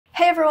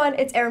Hey everyone,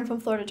 it's Erin from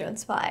Florida Drone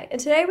Supply,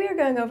 and today we are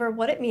going over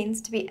what it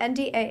means to be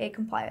NDAA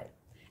compliant,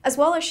 as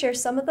well as share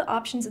some of the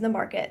options in the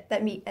market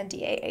that meet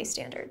NDAA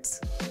standards.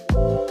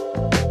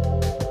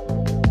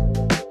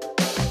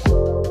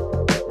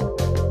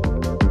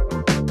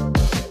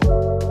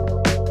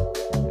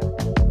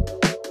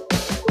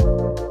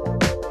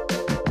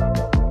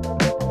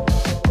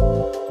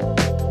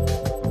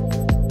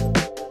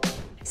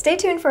 Stay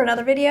tuned for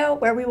another video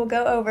where we will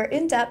go over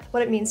in depth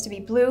what it means to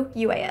be Blue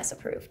UAS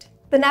approved.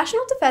 The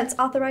National Defense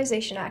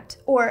Authorization Act,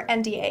 or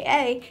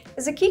NDAA,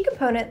 is a key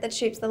component that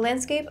shapes the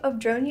landscape of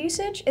drone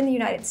usage in the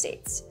United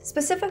States,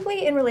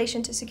 specifically in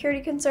relation to security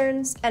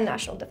concerns and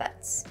national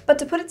defense. But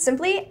to put it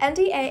simply,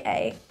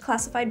 NDAA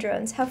classified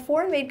drones have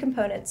foreign-made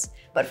components,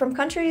 but from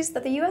countries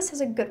that the US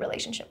has a good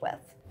relationship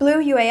with.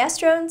 Blue UAS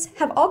drones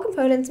have all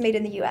components made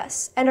in the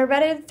US and are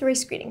vetted through a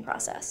screening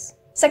process.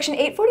 Section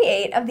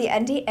 848 of the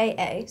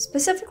NDAA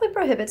specifically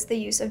prohibits the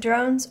use of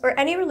drones or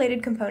any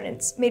related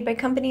components made by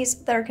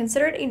companies that are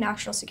considered a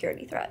national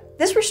security threat.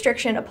 This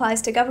restriction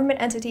applies to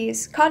government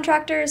entities,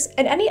 contractors,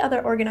 and any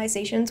other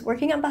organizations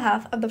working on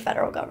behalf of the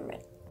federal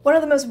government. One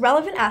of the most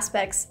relevant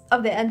aspects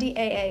of the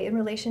NDAA in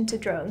relation to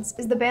drones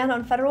is the ban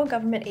on federal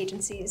government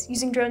agencies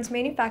using drones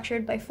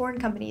manufactured by foreign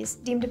companies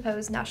deemed to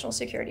pose national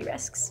security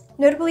risks.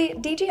 Notably,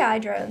 DJI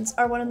drones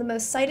are one of the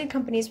most cited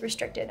companies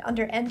restricted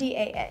under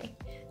NDAA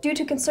due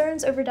to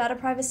concerns over data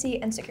privacy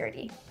and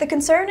security. The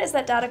concern is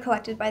that data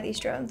collected by these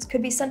drones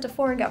could be sent to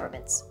foreign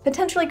governments,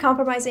 potentially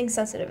compromising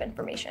sensitive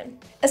information.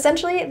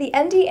 Essentially, the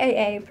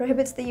NDAA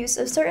prohibits the use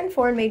of certain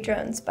foreign-made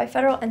drones by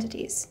federal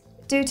entities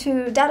due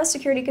to data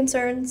security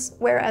concerns,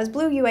 whereas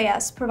Blue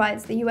UAS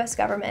provides the US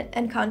government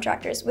and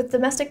contractors with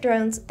domestic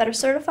drones that are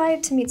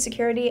certified to meet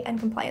security and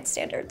compliance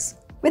standards.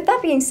 With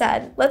that being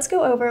said, let's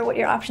go over what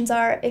your options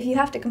are if you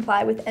have to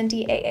comply with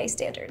NDAA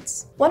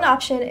standards. One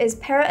option is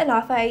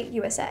Para-Anafi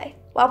USA.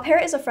 While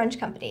Para is a French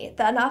company,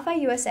 the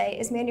Anafi USA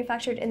is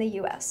manufactured in the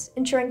US,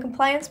 ensuring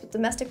compliance with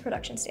domestic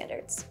production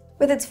standards.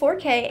 With its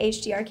 4K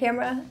HDR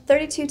camera,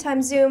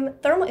 32x zoom,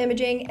 thermal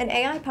imaging, and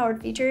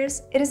AI-powered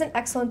features, it is an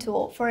excellent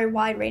tool for a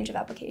wide range of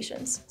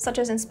applications, such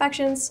as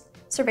inspections,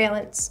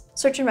 surveillance,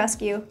 search and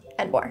rescue,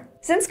 and more.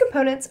 Since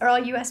components are all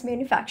US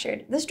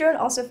manufactured, this drone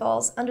also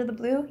falls under the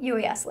Blue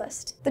UAS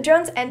list. The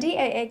drone's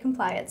NDAA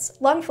compliance,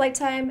 long flight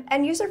time,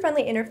 and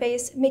user-friendly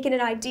interface make it an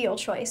ideal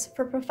choice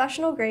for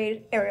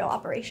professional-grade aerial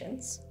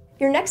operations.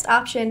 Your next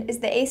option is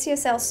the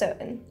ACSL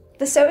SOTN.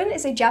 The SOTN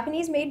is a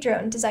Japanese-made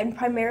drone designed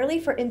primarily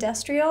for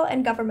industrial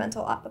and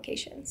governmental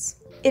applications.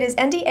 It is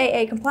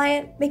NDAA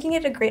compliant, making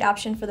it a great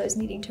option for those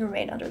needing to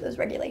remain under those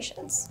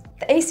regulations.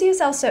 The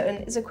ACSL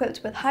SOTN is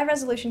equipped with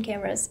high-resolution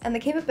cameras and the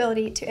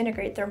capability to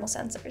integrate thermal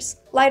sensors,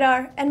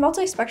 LiDAR, and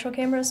multispectral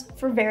cameras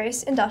for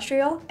various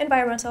industrial,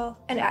 environmental,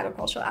 and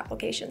agricultural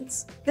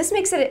applications. This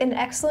makes it an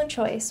excellent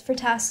choice for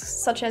tasks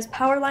such as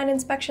power line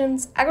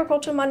inspections,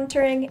 agricultural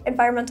monitoring,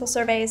 environmental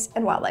surveys,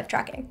 and wildlife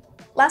tracking.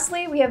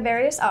 Lastly, we have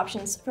various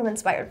options from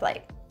Inspired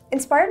Flight.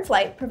 Inspired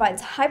Flight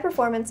provides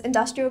high-performance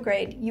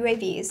industrial-grade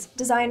UAVs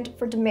designed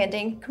for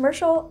demanding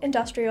commercial,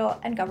 industrial,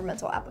 and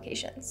governmental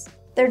applications.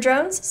 Their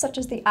drones, such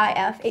as the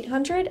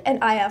IF-800 and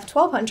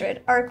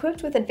IF-1200, are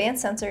equipped with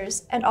advanced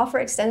sensors and offer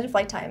extended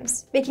flight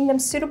times, making them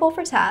suitable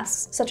for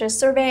tasks such as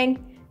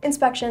surveying,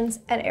 inspections,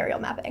 and aerial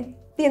mapping.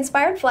 The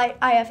Inspired Flight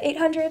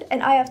IF-800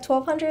 and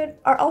IF-1200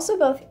 are also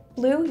both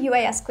Blue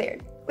UAS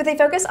cleared. With a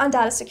focus on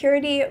data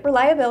security,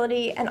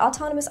 reliability, and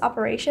autonomous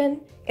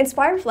operation,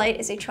 Inspired Flight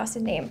is a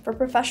trusted name for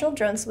professional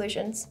drone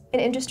solutions in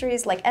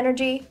industries like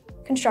energy,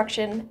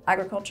 construction,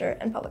 agriculture,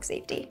 and public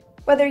safety.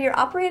 Whether you're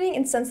operating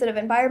in sensitive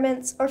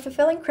environments or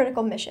fulfilling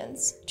critical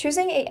missions,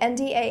 choosing a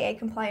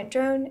NDAA-compliant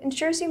drone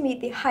ensures you meet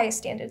the highest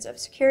standards of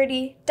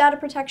security, data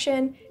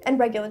protection, and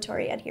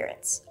regulatory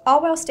adherence,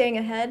 all while staying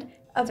ahead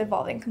of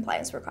evolving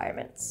compliance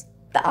requirements.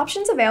 The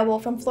options available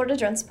from Florida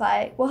Drone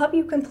Supply will help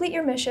you complete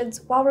your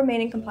missions while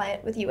remaining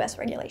compliant with US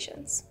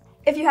regulations.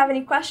 If you have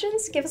any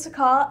questions, give us a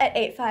call at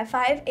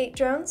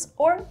 855-8-DRONES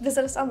or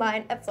visit us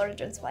online at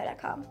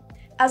floridadronesupply.com.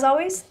 As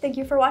always, thank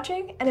you for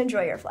watching and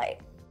enjoy your flight.